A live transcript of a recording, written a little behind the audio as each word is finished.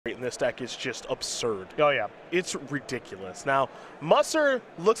in this deck is just absurd. Oh, yeah. It's ridiculous. Now, Musser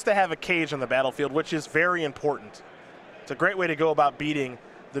looks to have a cage on the battlefield, which is very important. It's a great way to go about beating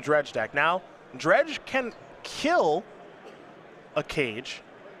the Dredge deck. Now, Dredge can kill a cage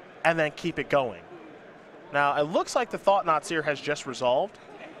and then keep it going. Now, it looks like the Thought Knot Seer has just resolved.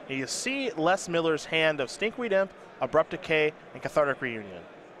 You see Les Miller's hand of Stinkweed Imp, Abrupt Decay, and Cathartic Reunion.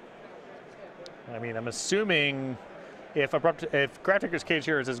 I mean, I'm assuming if Grafdigger's Cage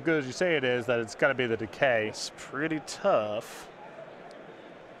here is as good as you say it is, that it's got to be the Decay. It's pretty tough.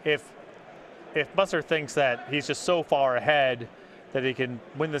 If Musser thinks that he's just so far ahead that he can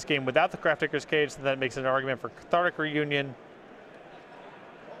win this game without the Grafdigger's Cage, then that makes an argument for Cathartic Reunion.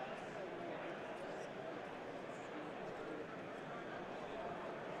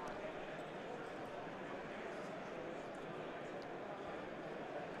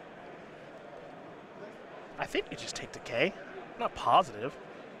 I think you just take Decay. I'm not positive.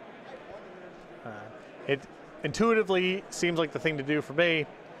 It intuitively seems like the thing to do for me,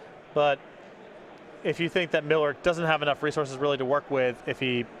 but if you think that Miller doesn't have enough resources really to work with, if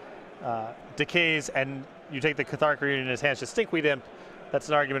he decays and you take the Cathartic Reunion in his hands to Stinkweed Imp, that's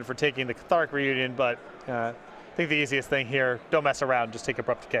an argument for taking the Cathartic Reunion, but I think the easiest thing here, don't mess around, just take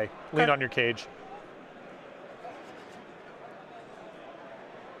Abrupt Decay. Lean on your cage.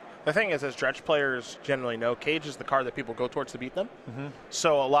 The thing is, as Dredge players generally know, Cage is the card that people go towards to beat them.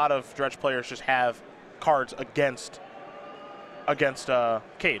 So a lot of Dredge players just have cards against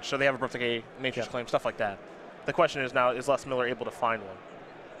Cage. So they have Abrupt Decay, Nature's Claim, stuff like that. The question is now, is Les Miller able to find one?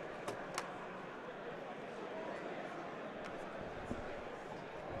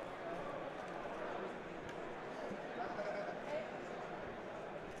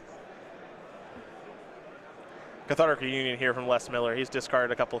 Cathartic Reunion here from Les Miller. He's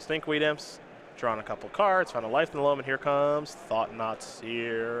discarded a couple of Stinkweed Imps, drawn a couple cards, found a life in the loam, and here comes Thought Knot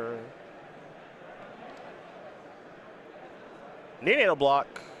Seer. Neonate will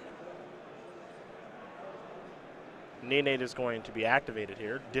block. Neonate is going to be activated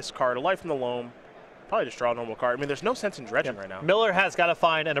here. Discard a life in the loam. Probably just draw a normal card. I mean, there's no sense in dredging right now. Miller has got to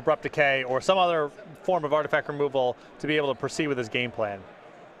find an Abrupt Decay or some other form of artifact removal to be able to proceed with his game plan.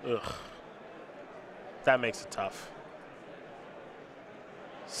 Ugh. That makes it tough.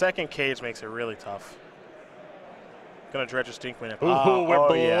 Second cage makes it really tough. Gonna dredge a Stinkweed Imp. Ooh, we're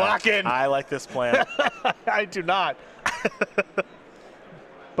blocking. Yeah. I like this plan. I do not.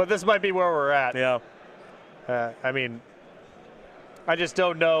 But this might be where we're at. Yeah. I mean, I just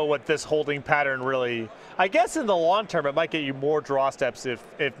don't know what this holding pattern really. I guess in the long term, it might get you more draw steps if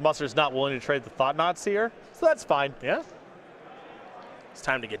Musser's not willing to trade the Thought Knot Seer. So that's fine. Yeah. It's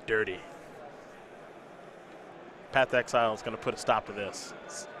time to get dirty. Path to Exile is going to put a stop to this.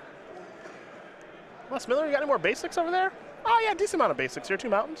 Les Miller, you got any more basics over there? Oh, yeah, decent amount of basics here. 2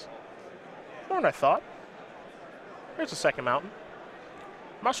 mountains. More than I thought. Here's a second mountain.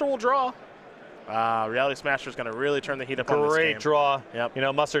 Musser will draw. Reality Smasher is going to really turn the heat up on this game. Great draw. Yep. You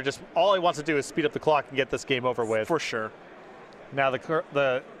know, Musser just, all he wants to do is speed up the clock and get this game over with. For sure. Now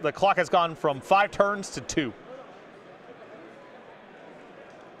the clock has gone from 5 turns to 2.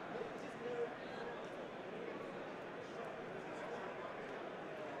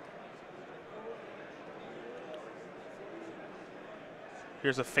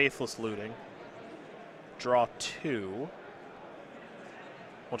 Here's a Faithless Looting. Draw 2.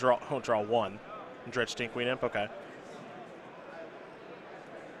 We'll draw 1. And dredge Stinkweed Imp, okay.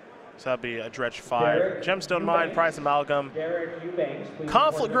 So that'd be a dredge 5. Gemstone Mine, Prize Amalgam.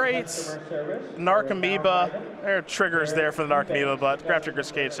 Conflagrates, Narcomoeba. There are triggers there for the Narcomoeba, but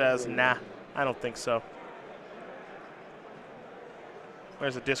Grafdigger's Cage says, nah, I don't think so.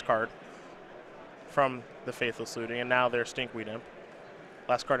 There's a discard from the Faithless Looting, and now there's Stinkweed Imp.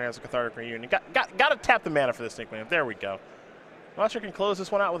 Last card has a Cathartic Reunion. Got to tap the mana for this Stinkweed Imp. There we go. Musser can close this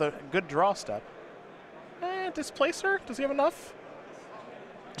one out with a good draw step. Displacer? Does he have enough?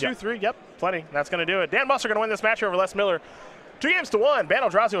 2, 3, yep, plenty. That's going to do it. Dan Musser going to win this match over Les Miller. 2-1. Ban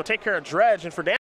Eldrazi will take care of Dredge, and for Dan